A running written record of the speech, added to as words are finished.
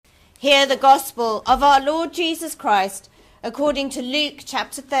Hear the gospel of our Lord Jesus Christ according to Luke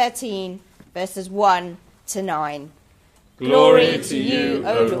chapter 13, verses 1 to 9. Glory to you,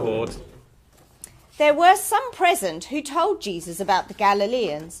 O Lord. There were some present who told Jesus about the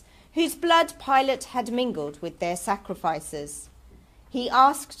Galileans, whose blood Pilate had mingled with their sacrifices. He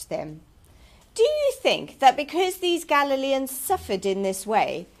asked them, "Do you think that because these Galileans suffered in this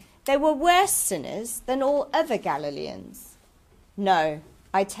way, they were worse sinners than all other Galileans? No,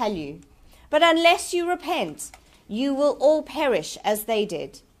 I tell you, but unless you repent, you will all perish as they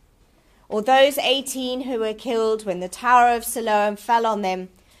did. Or those 18 who were killed when the Tower of Siloam fell on them,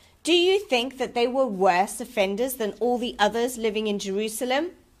 do you think that they were worse offenders than all the others living in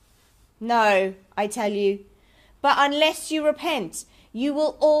Jerusalem? No, I tell you, but unless you repent, you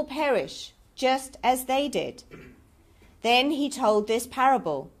will all perish, just as they did." Then he told this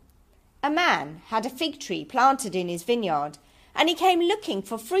parable. A man had a fig tree planted in his vineyard, and he came looking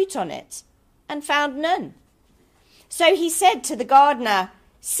for fruit on it, and found none. So he said to the gardener,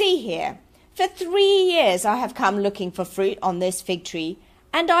 "See here, for 3 years I have come looking for fruit on this fig tree,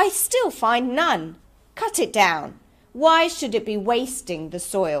 and I still find none. Cut it down. Why should it be wasting the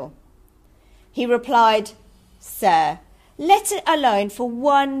soil?" He replied, "Sir, let it alone for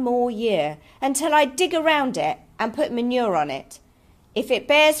 1 more year, until I dig around it and put manure on it. If it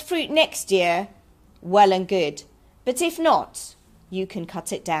bears fruit next year, well and good. But if not, you can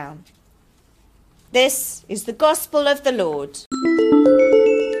cut it down." This is the gospel of the Lord.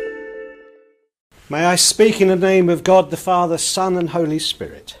 May I speak in the name of God the Father, Son and Holy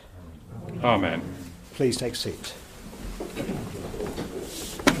Spirit. Amen. Please take a seat.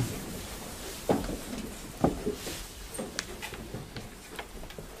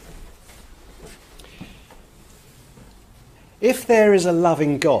 If there is a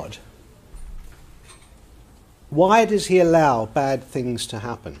loving God, why does he allow bad things to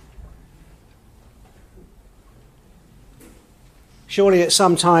happen? Surely at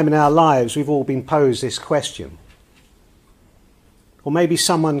some time in our lives we've all been posed this question. Or maybe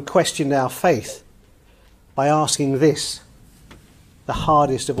someone questioned our faith by asking this, the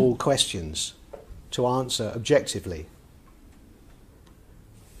hardest of all questions to answer objectively.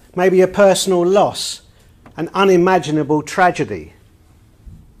 Maybe a personal loss, an unimaginable tragedy,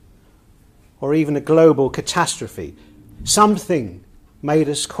 or even a global catastrophe. Something made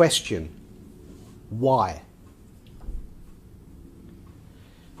us question why.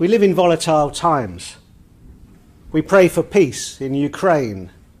 We live in volatile times. We pray for peace in Ukraine,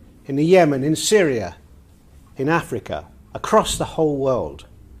 in the Yemen, in Syria, in Africa, across the whole world.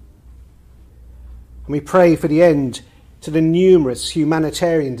 And we pray for the end to the numerous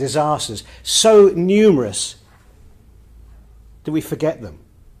humanitarian disasters, so numerous that we forget them.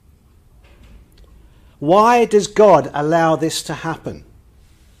 Why does God allow this to happen?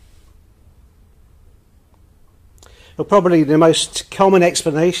 Well, probably the most common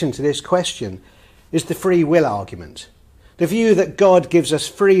explanation to this question is the free will argument. The view that God gives us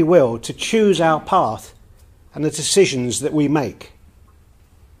free will to choose our path and the decisions that we make.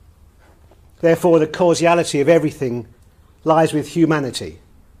 Therefore, the causality of everything lies with humanity,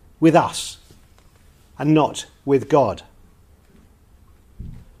 with us, and not with God.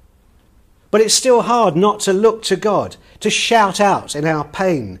 But it's still hard not to look to God, to shout out in our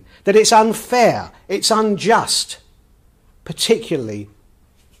pain that it's unfair, it's unjust, particularly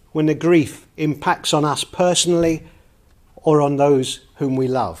when the grief impacts on us personally or on those whom we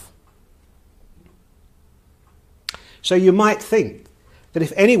love. So you might think that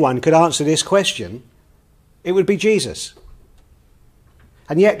if anyone could answer this question, it would be Jesus.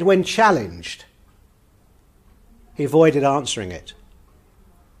 And yet when challenged, he avoided answering it.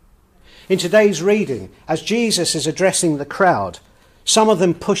 In today's reading, as Jesus is addressing the crowd, some of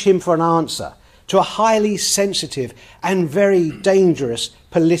them push him for an answer to a highly sensitive and very dangerous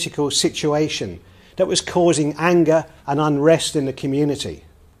political situation that was causing anger and unrest in the community.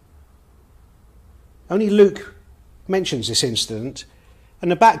 Only Luke mentions this incident, and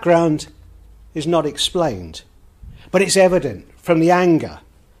the background is not explained. But it's evident from the anger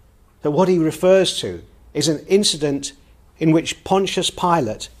that what he refers to is an incident in which Pontius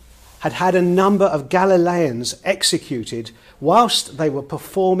Pilate had had a number of Galileans executed whilst they were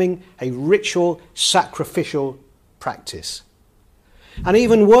performing a ritual sacrificial practice. And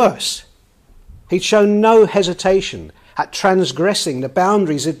even worse, he'd shown no hesitation at transgressing the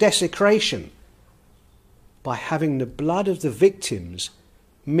boundaries of desecration by having the blood of the victims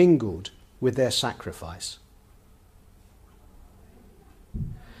mingled with their sacrifice.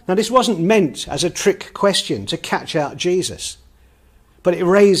 Now, this wasn't meant as a trick question to catch out Jesus, but it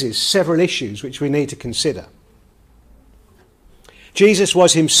raises several issues which we need to consider. Jesus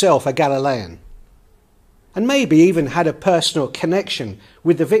was himself a Galilean, and maybe even had a personal connection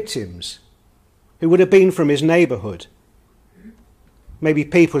with the victims who would have been from his neighbourhood, maybe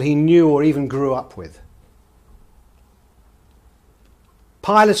people he knew or even grew up with.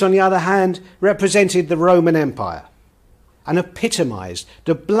 Pilate, on the other hand, represented the Roman Empire and epitomised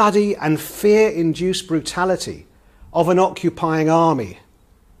the bloody and fear-induced brutality of an occupying army,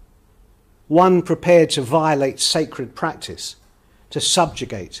 one prepared to violate sacred practice, to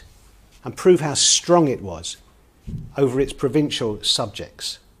subjugate and prove how strong it was over its provincial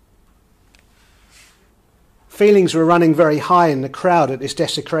subjects. Feelings were running very high in the crowd at this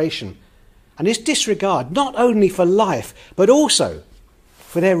desecration and this disregard, not only for life, but also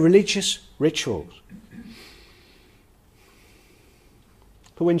for their religious rituals.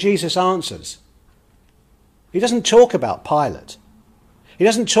 But when Jesus answers, he doesn't talk about Pilate. He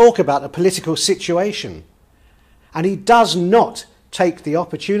doesn't talk about the political situation. And he does not take the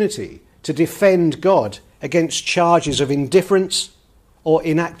opportunity to defend God against charges of indifference or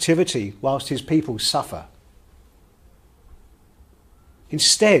inactivity whilst his people suffer.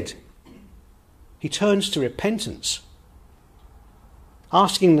 Instead, he turns to repentance,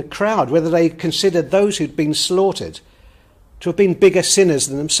 asking the crowd whether they considered those who'd been slaughtered to have been bigger sinners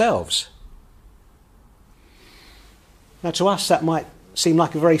than themselves. Now, to us that might seem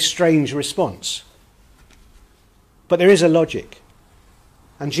like a very strange response, but there is a logic,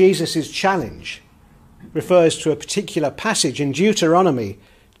 and Jesus' challenge refers to a particular passage in Deuteronomy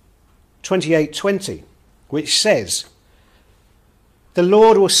 28:20, which says, "The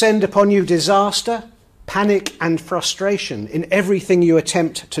Lord will send upon you disaster, panic and frustration in everything you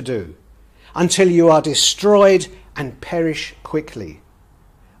attempt to do, until you are destroyed and perish quickly,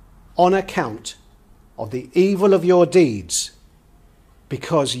 on account of the evil of your deeds,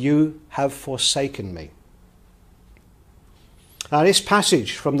 because you have forsaken me." Now, this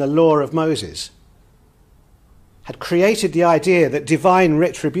passage from the law of Moses had created the idea that divine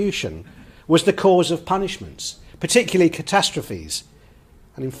retribution was the cause of punishments, particularly catastrophes,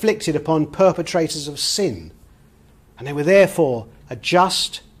 and inflicted upon perpetrators of sin, and they were therefore a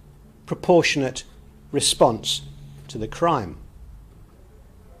just, proportionate response to the crime.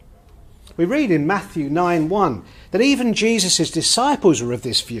 We read in Matthew 9:1 that even Jesus' disciples were of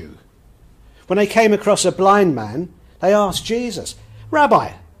this view. When they came across a blind man, they asked Jesus,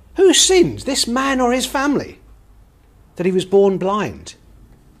 "Rabbi, who sinned, this man or his family, that he was born blind?"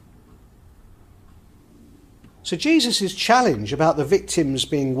 So Jesus' challenge about the victims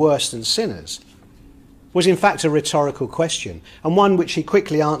being worse than sinners was in fact a rhetorical question, and one which he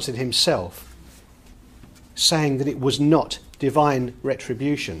quickly answered himself, saying that it was not divine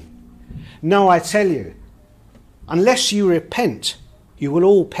retribution. "No, I tell you, unless you repent, you will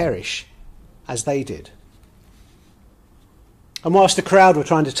all perish as they did." And whilst the crowd were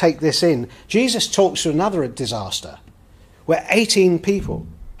trying to take this in, Jesus talks to another disaster where 18 people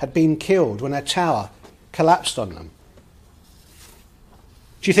had been killed when a tower collapsed on them.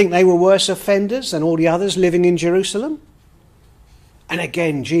 Do you think they were worse offenders than all the others living in Jerusalem? And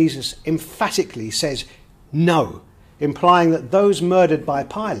again, Jesus emphatically says no, implying that those murdered by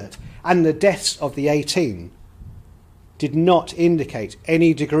Pilate and the deaths of the 18 did not indicate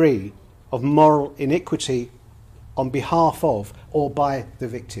any degree of moral iniquity on behalf of or by the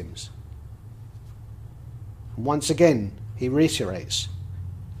victims. And once again, he reiterates,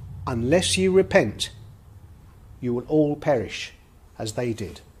 unless you repent, you will all perish as they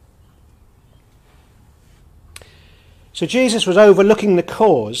did. So Jesus was overlooking the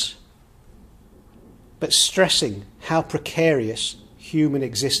cause, but stressing how precarious human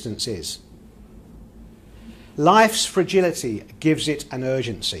existence is. Life's fragility gives it an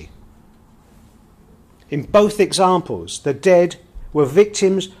urgency. In both examples, the dead were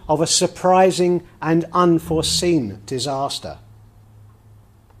victims of a surprising and unforeseen disaster.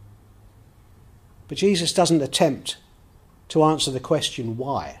 But Jesus doesn't attempt to answer the question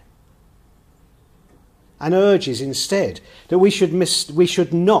why, and urges instead that we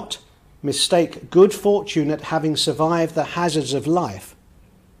should not mistake good fortune at having survived the hazards of life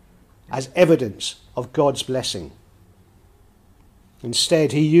as evidence of God's blessing.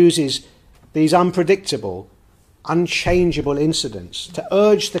 Instead, he uses these unpredictable, unchangeable incidents to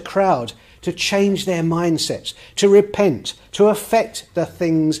urge the crowd to change their mindsets, to repent, to affect the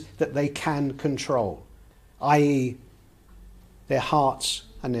things that they can control, i.e., their hearts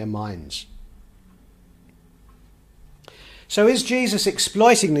and their minds. So is Jesus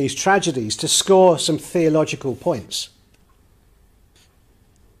exploiting these tragedies to score some theological points?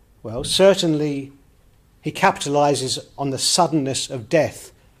 Well, certainly he capitalises on the suddenness of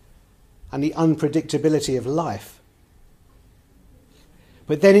death and the unpredictability of life.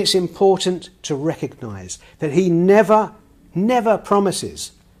 But then it's important to recognise that he never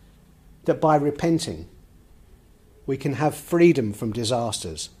promises that by repenting we can have freedom from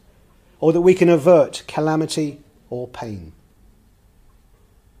disasters, or that we can avert calamity or pain.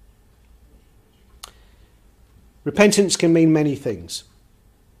 Repentance can mean many things.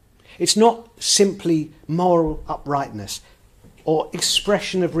 It's not simply moral uprightness or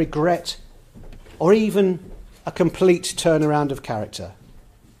expression of regret or even a complete turnaround of character.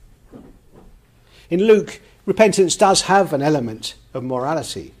 In Luke, repentance does have an element of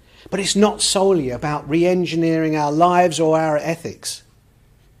morality, but it's not solely about re-engineering our lives or our ethics.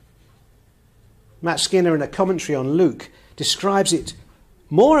 Matt Skinner, in a commentary on Luke, describes it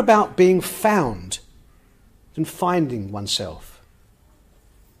more about being found than finding oneself,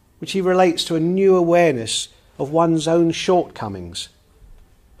 which he relates to a new awareness of one's own shortcomings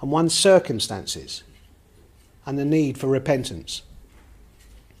and one's circumstances and the need for repentance.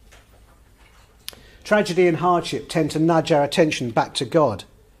 Tragedy and hardship tend to nudge our attention back to God.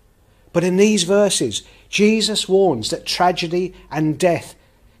 But in these verses, Jesus warns that tragedy and death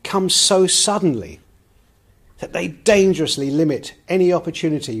come so suddenly that they dangerously limit any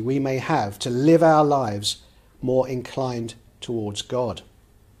opportunity we may have to live our lives more inclined towards God.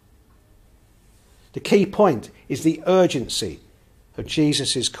 The key point is the urgency of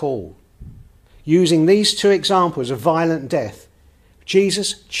Jesus' call. Using these two examples of violent death,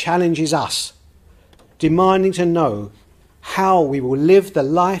 Jesus challenges us, demanding to know how we will live the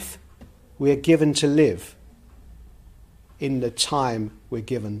life we are given to live in the time we're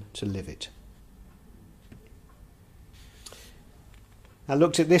given to live it. Now,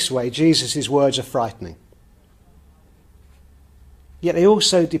 looked at this way, Jesus' words are frightening. Yet they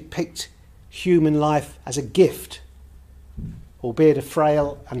also depict human life as a gift, albeit a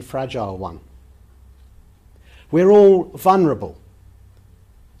frail and fragile one. We're all vulnerable,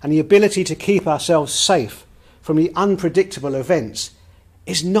 and the ability to keep ourselves safe from the unpredictable events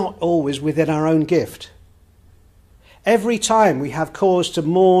is not always within our own gift. Every time we have cause to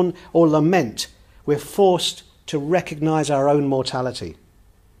mourn or lament, we're forced to recognise our own mortality.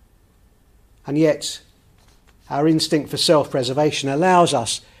 And yet, our instinct for self-preservation allows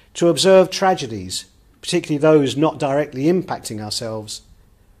us to observe tragedies, particularly those not directly impacting ourselves,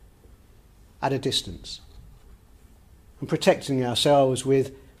 at a distance, and protecting ourselves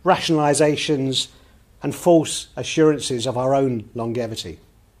with rationalisations and false assurances of our own longevity.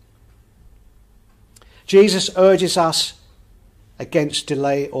 Jesus urges us against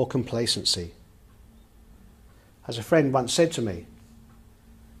delay or complacency. As a friend once said to me,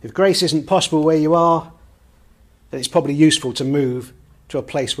 if grace isn't possible where you are, then it's probably useful to move to a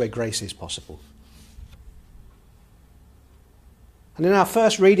place where grace is possible. And in our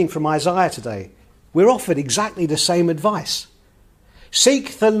first reading from Isaiah today, we're offered exactly the same advice.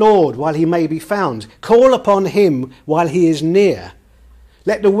 Seek the Lord while he may be found. Call upon him while he is near.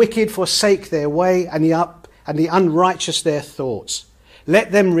 Let the wicked forsake their way and the unrighteous their thoughts.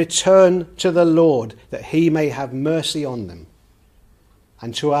 Let them return to the Lord, that he may have mercy on them,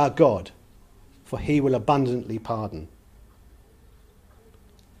 and to our God, for he will abundantly pardon.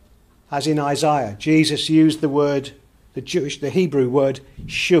 As in Isaiah, Jesus used the Hebrew word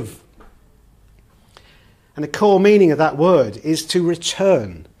shuv. And the core meaning of that word is to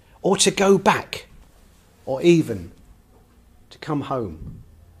return, or to go back, or even to come home.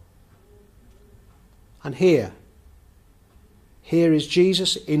 And here is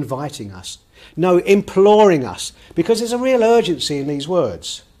Jesus inviting us, no, imploring us, because there's a real urgency in these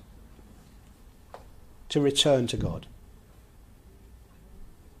words, to return to God.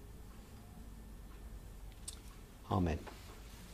 Amen.